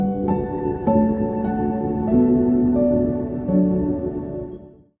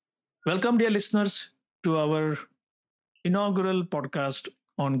Welcome, dear listeners, to our inaugural podcast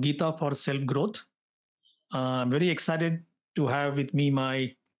on Gita for Self Growth. I'm very excited to have with me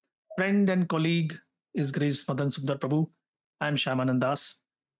my friend and colleague, His Grace Madan Sundar Prabhu. I'm Shyamananda.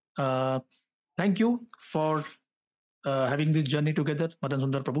 Uh, Thank you for having this journey together, Madan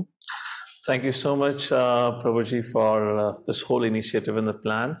Sundar Prabhu. Thank you so much, Prabhuji, for this whole initiative and the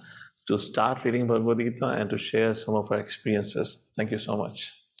plan to start reading Bhagavad Gita and to share some of our experiences. Thank you so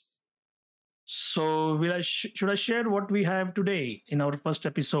much. So, should I share what we have today in our first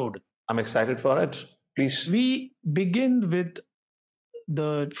episode? I'm excited for it. Please. We begin with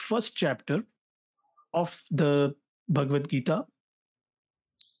the first chapter of the Bhagavad Gita.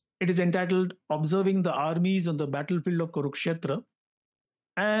 It is entitled Observing the Armies on the Battlefield of Kurukshetra.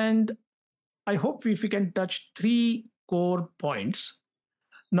 And I hope if we can touch three core points.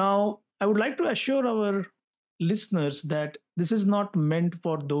 Now, I would like to assure our listeners that this is not meant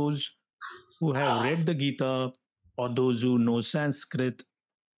for those who have read the Gita or those who know Sanskrit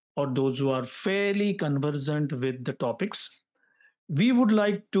or those who are fairly conversant with the topics. We would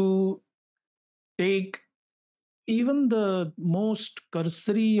like to take even the most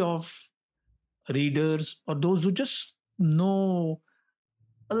cursory of readers or those who just know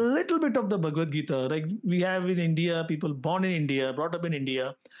a little bit of the Bhagavad Gita. Like we have in India, people born in India, brought up in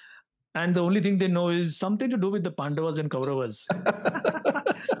India, and the only thing they know is something to do with the Pandavas and Kauravas,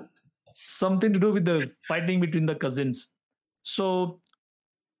 something to do with the fighting between the cousins. So,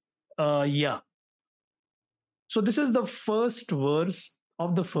 yeah. So this is the first verse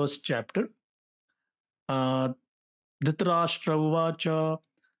of the first chapter. Dhritarashtra uvacha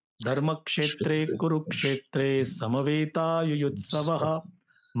dharmakshetre kurukshetre samaveta yuyutsavaha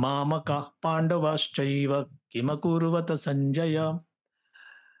Mamaka Pandavaschaiva Kimakurvata Sanjaya.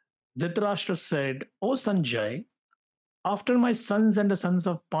 Dhritarashtra said, O Sanjay, after my sons and the sons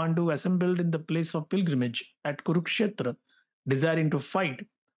of Pandu assembled in the place of pilgrimage at Kurukshetra, desiring to fight,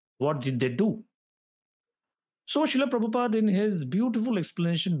 what did they do? So Srila Prabhupada in his beautiful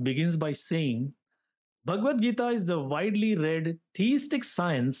explanation begins by saying, Bhagavad Gita is the widely read theistic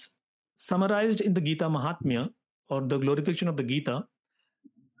science summarized in the Gita Mahatmya or the glorification of the Gita.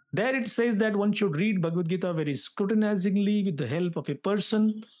 There it says that one should read Bhagavad Gita very scrutinizingly with the help of a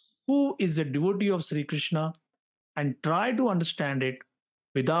person who is a devotee of Sri Krishna and try to understand it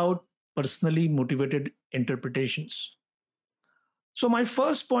without personally motivated interpretations. So, my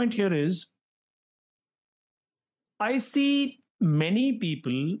first point here is I see many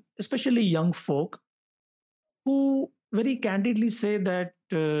people, especially young folk, who very candidly say that,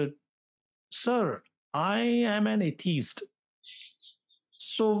 Sir, I am an atheist.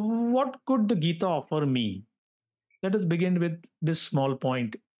 So, what could the Gita offer me? Let us begin with this small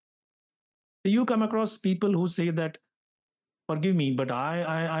point. Do you come across people who say that, forgive me, but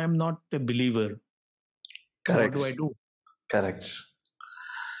I am not a believer? Correct. What do I do? Correct.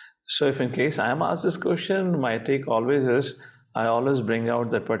 So if in case I am asked this question, my take always is, I always bring out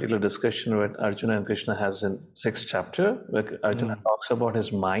that particular discussion where Arjuna and Krishna has in 6th chapter, where Arjuna talks about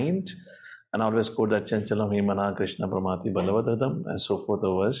his mind, and I always quote that Chanchalam Himana Krishna Pramati Balavadradam, and so forth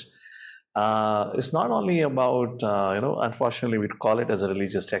the verse. It's not only about, unfortunately we call it as a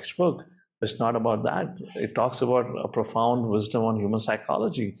religious textbook. It's not about that. It talks about a profound wisdom on human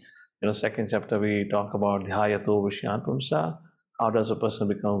psychology. 2nd chapter we talk about Dhyayato Vishyan Pumsa. How does a person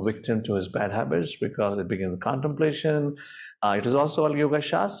become victim to his bad habits? Because it begins contemplation. It is also called Yoga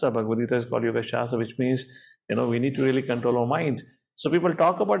Shastra. Bhagavad Gita is called Yoga Shastra, which means, we need to really control our mind. So people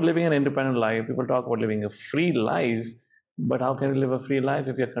talk about living an independent life. People talk about living a free life. But how can we live a free life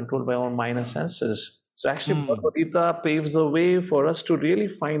if we are controlled by our mind and senses? So actually, Bhagavad Gita paves the way for us to really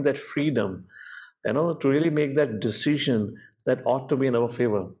find that freedom, to really make that decision that ought to be in our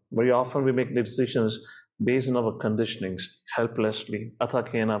favor. Very often we make decisions based on our conditionings, helplessly. Atha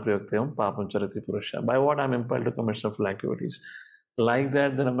kena prayoktayam papam charati purusha. By what I'm impelled to commit sinful activities. Like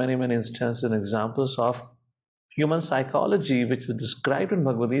that, there are many, many instances and examples of human psychology which is described in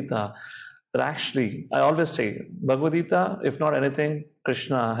Bhagavad Gita. That actually, I always say, Bhagavad Gita, if not anything,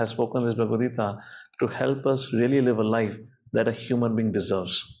 Krishna has spoken this Bhagavad Gita to help us really live a life that a human being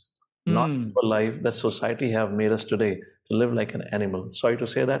deserves. Not a life that society have made us today to live like an animal. Sorry to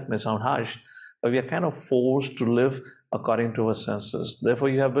say that, may sound harsh, but we are kind of forced to live according to our senses. Therefore,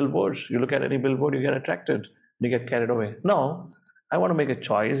 you have billboards. You look at any billboard, you get attracted, you get carried away. No, I want to make a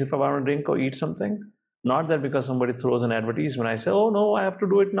choice if I want to drink or eat something. Not that because somebody throws an advertisement, I say, oh no, I have to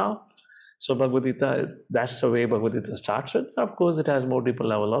do it now. So Bhagavad Gita, that's the way Bhagavad Gita starts it. Of course, it has more deeper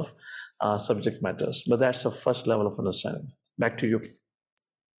level of subject matters, but that's the first level of understanding. Back to you.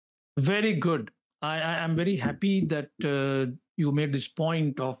 Very good. I'm very happy that you made this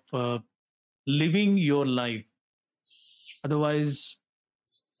point of living your life. Otherwise,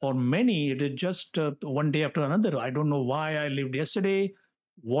 for many, it is just one day after another. I don't know why I lived yesterday,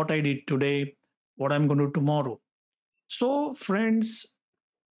 what I did today, what I'm going to do tomorrow. So, friends,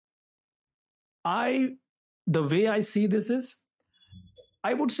 I the way I see this is,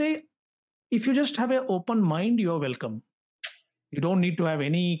 I would say, if you just have an open mind, you're welcome. You don't need to have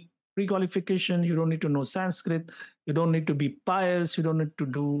any pre-qualification. You don't need to know Sanskrit. You don't need to be pious. You don't need to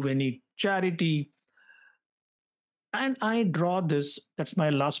do any charity. And I draw this, that's my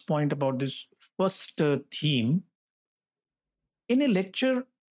last point about this first theme. In a lecture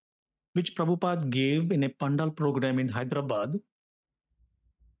which Prabhupada gave in a Pandal program in Hyderabad,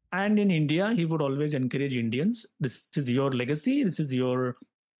 and in India, he would always encourage Indians, this is your legacy, this is your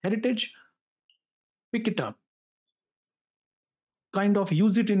heritage, pick it up, kind of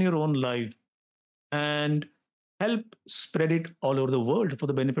use it in your own life, and help spread it all over the world for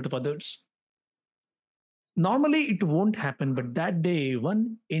the benefit of others. Normally, it won't happen, but that day,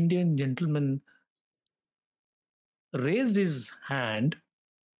 one Indian gentleman raised his hand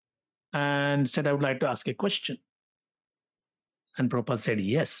and said, I would like to ask a question. And Prabhupada said,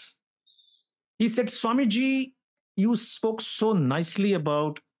 yes. He said, Swamiji, you spoke so nicely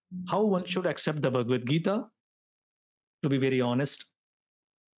about how one should accept the Bhagavad Gita. To be very honest,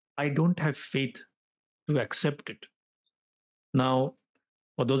 I don't have faith to accept it. Now,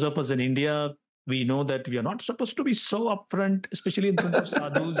 for those of us in India, we know that we are not supposed to be so upfront, especially in front of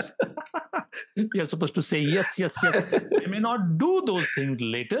sadhus. We are supposed to say yes, yes, yes. We may not do those things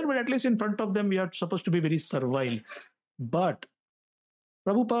later, but at least in front of them, we are supposed to be very servile. But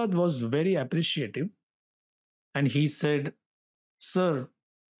Prabhupada was very appreciative, and he said, Sir,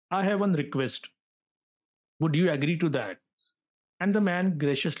 I have one request. Would you agree to that? And the man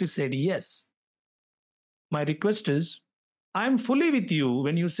graciously said, yes. My request is, I am fully with you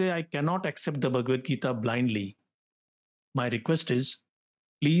when you say I cannot accept the Bhagavad Gita blindly. My request is,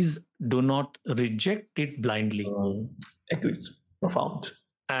 please do not reject it blindly. Agreed. Profound.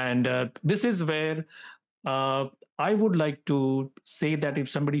 And this is where I would like to say that if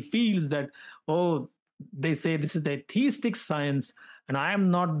somebody feels that, oh, they say this is the theistic science, and I am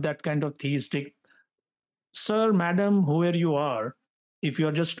not that kind of theistic. Sir, madam, whoever you are, if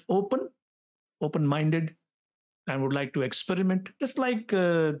you're just open-minded, and would like to experiment, just like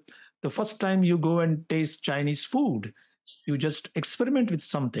the first time you go and taste Chinese food, you just experiment with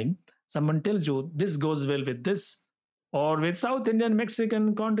something. Someone tells you this goes well with this, or with South Indian,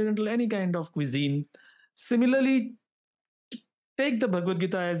 Mexican, continental, any kind of cuisine. Similarly, take the Bhagavad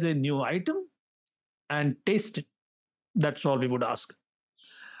Gita as a new item and taste it. That's all we would ask.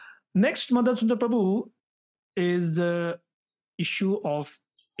 Next, Madan Sundar Prabhu, is the issue of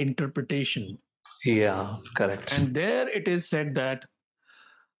interpretation. Yeah, correct. And there it is said that,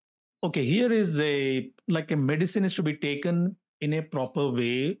 okay, here is like a medicine is to be taken in a proper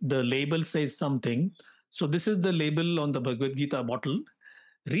way. The label says something. So this is the label on the Bhagavad Gita bottle.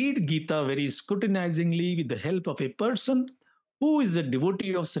 Read Gita very scrutinizingly with the help of a person who is a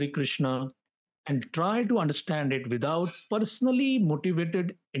devotee of Sri Krishna, and try to understand it without personally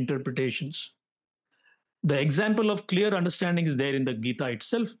motivated interpretations. The example of clear understanding is there in the Gita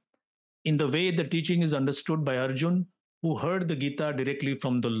itself, in the way the teaching is understood by Arjun, who heard the Gita directly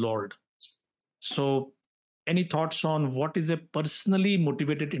from the Lord. So, any thoughts on what is a personally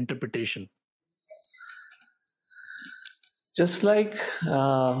motivated interpretation? Just like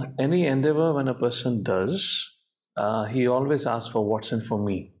any endeavor, when a person does, he always asks for what's in for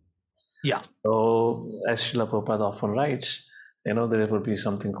me. Yeah. So, as Srila Prabhupada often writes, there will be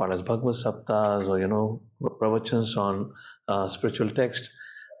something called as Bhagavad Saptas, or, pravachans on spiritual text.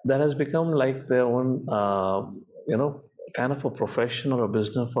 That has become like their own, kind of a profession or a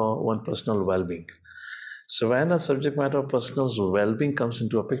business for one personal well-being. So when a subject matter of personal well-being comes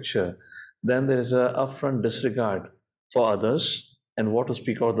into a picture, then there is a upfront disregard for others and what to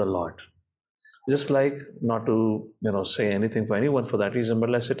speak of the Lord. Just like, not to say anything for anyone for that reason, but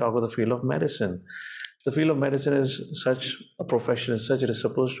let's say talk about the field of medicine. The field of medicine is such a profession, as such it is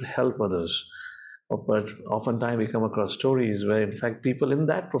supposed to help others. But oftentimes we come across stories where, in fact, people in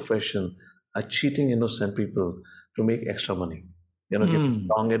that profession are cheating innocent people to make extra money. Giving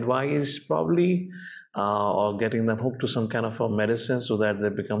wrong advice, probably, or getting them hooked to some kind of a medicine so that they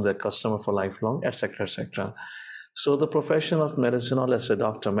become their customer for lifelong, etc., etc. So the profession of medicine, or let's say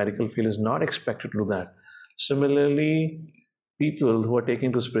doctor, medical field, is not expected to do that. Similarly, people who are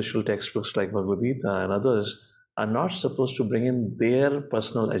taking to spiritual textbooks like Bhagavad Gita and others are not supposed to bring in their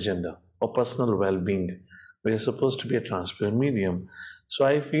personal agenda or personal well-being. We are supposed to be a transparent medium. So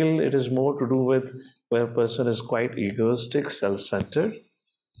I feel it is more to do with where a person is quite egoistic, self-centered.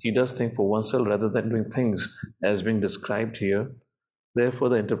 He does think for oneself rather than doing things as being described here. Therefore,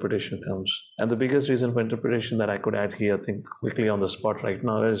 the interpretation comes. And the biggest reason for interpretation that I could add here, I think, quickly on the spot right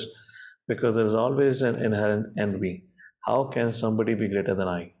now is because there's always an inherent envy. How can somebody be greater than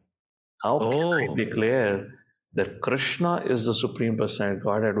I? How can I Oh, declare that Krishna is the Supreme Personality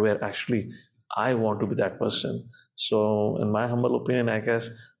Godhead where actually I want to be that person? So, in my humble opinion, I guess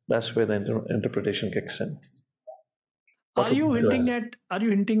that's where the interpretation kicks in. What are would you you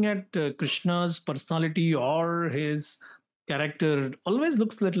hinting add? at Krishna's personality or his character always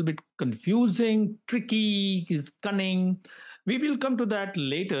looks a little bit confusing, tricky, he's cunning? We will come to that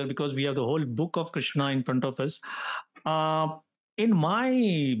later because we have the whole book of Krishna in front of us. Uh, in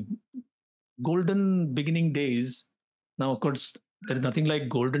my golden beginning days, now of course there is nothing like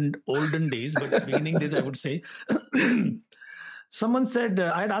golden olden days, but beginning days I would say. Someone said,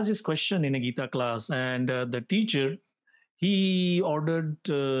 I had asked this question in a Gita class, and the teacher, he ordered,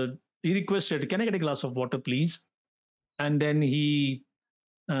 he requested, can I get a glass of water, please? And then he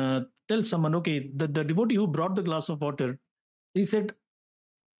tells someone, okay, the devotee who brought the glass of water, he said,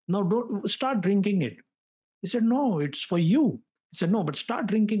 no, don't start drinking it. He said, no, it's for you. He said, no, but start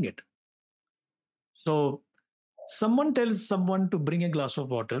drinking it. So someone tells someone to bring a glass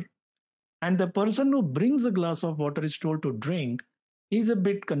of water, and the person who brings a glass of water is told to drink. He's a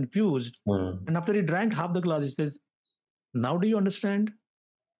bit confused. Hmm. And after he drank half the glass, he says, now do you understand?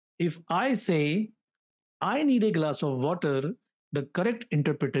 If I say I need a glass of water, the correct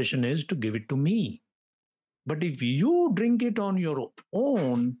interpretation is to give it to me. But if you drink it on your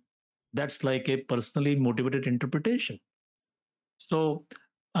own, that's like a personally motivated interpretation. So,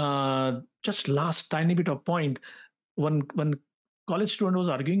 just last tiny bit of point. One college student was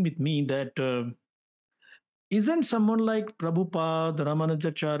arguing with me that isn't someone like Prabhupada,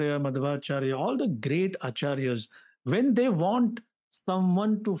 Ramanujacharya, Madhvacharya, all the great acharyas, when they want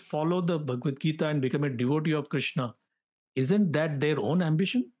someone to follow the Bhagavad Gita and become a devotee of Krishna, isn't that their own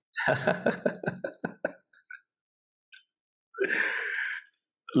ambition?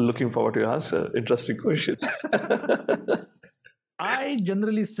 Looking forward to your answer. Interesting question. I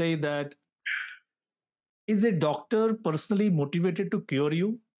generally say that, is a doctor personally motivated to cure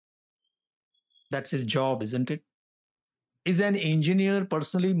you? That's his job, isn't it? Is an engineer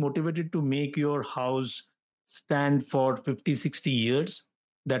personally motivated to make your house stand for 50, 60 years?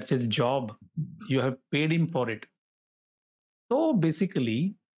 That's his job. You have paid him for it. So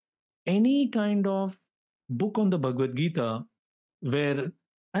basically, any kind of book on the Bhagavad Gita where,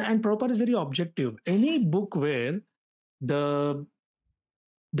 and Prabhupada is very objective, any book where the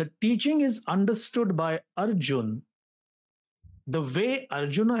the teaching is understood by Arjun the way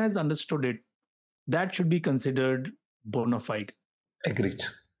Arjuna has understood it, that should be considered bona fide. Agreed.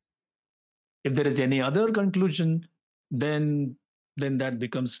 If there is any other conclusion, then that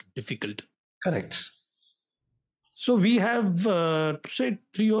becomes difficult. Correct. So we have say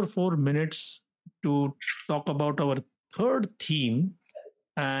 3 or 4 minutes to talk about our third theme,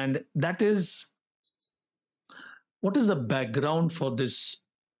 and that is, what is the background for this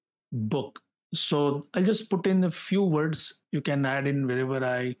book? So I'll just put in a few words. You can add in wherever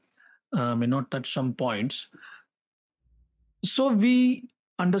I may not touch some points. So we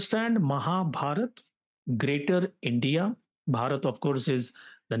understand Mahabharat, Greater India. Bharat, of course, is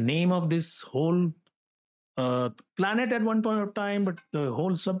the name of this whole planet at one point of time, but the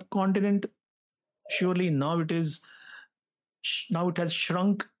whole subcontinent. Surely now it has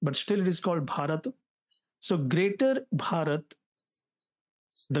shrunk, but still it is called Bharat. So Greater Bharat,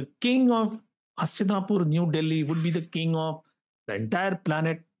 the king of Hastinapur, New Delhi, would be the king of the entire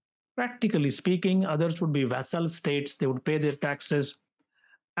planet. Practically speaking, others would be vassal states. They would pay their taxes.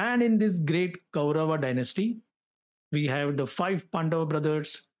 And in this great Kaurava dynasty, we have the 5 Pandava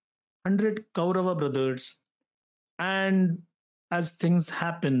brothers, 100 Kaurava brothers. And as things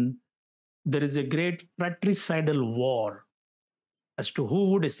happen, there is a great fratricidal war as to who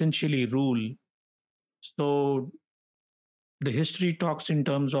would essentially rule. So the history talks in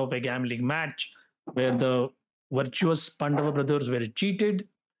terms of a gambling match where the virtuous Pandava brothers were cheated,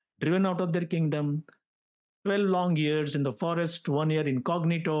 driven out of their kingdom, 12 long years in the forest, 1 year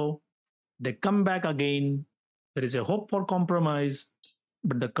incognito. They come back again. There is a hope for compromise,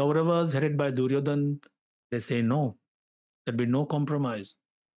 but the Kauravas, headed by Duryodhan, they say no, there'll be no compromise.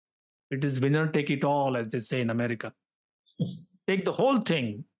 It is winner take it all, as they say in America. Take the whole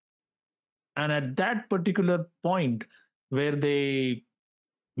thing. And at that particular point where they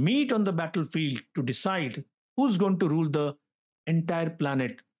meet on the battlefield to decide who's going to rule the entire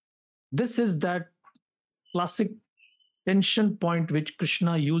planet, this is that classic tension point which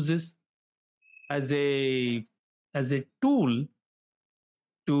Krishna uses as a tool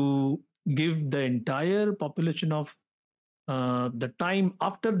to give the entire population of the time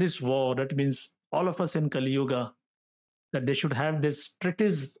after this war. That means all of us in Kali Yuga, that they should have this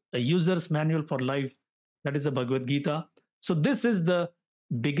treatise, a user's manual for life. That is the Bhagavad Gita. So this is the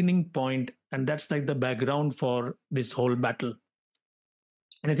beginning point, and that's like the background for this whole battle.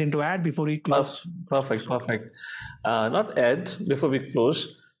 Anything to add before we close? Perfect. Not Ed, before we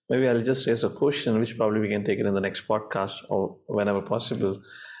close, maybe I'll just raise a question, which probably we can take it in the next podcast or whenever possible.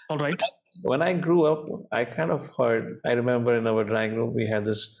 All right. When I grew up, I kind of heard, I remember in our drawing room, we had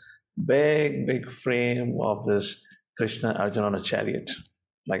this big frame of this Krishna Arjuna on a chariot,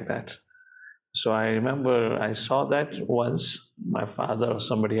 like that. So I remember I saw that once. My father or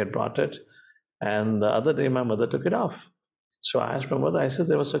somebody had brought it, and the other day my mother took it off. So I asked my mother, I said,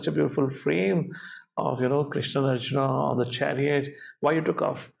 there was such a beautiful frame of, Krishna and Arjuna on the chariot. Why you took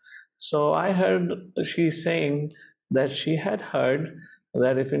off? So I heard she's saying that she had heard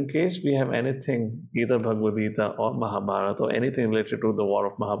that if in case we have anything, either Bhagavad Gita or Mahabharata or anything related to the war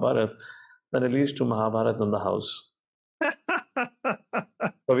of Mahabharata, then it leads to Mahabharata in the house.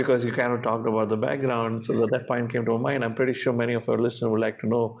 So because you kind of talked about the background, so that point came to my mind. I'm pretty sure many of our listeners would like to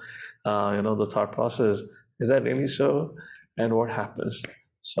know, the thought process. Is that really so? And what happens?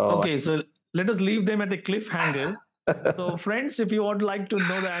 So okay, so let us leave them at a cliffhanger. So friends, if you would like to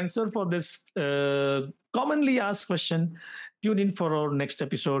know the answer for this commonly asked question, tune in for our next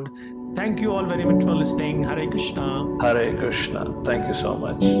episode. Thank you all very much for listening. Hare Krishna. Hare Krishna. Thank you so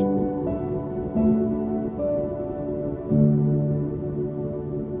much.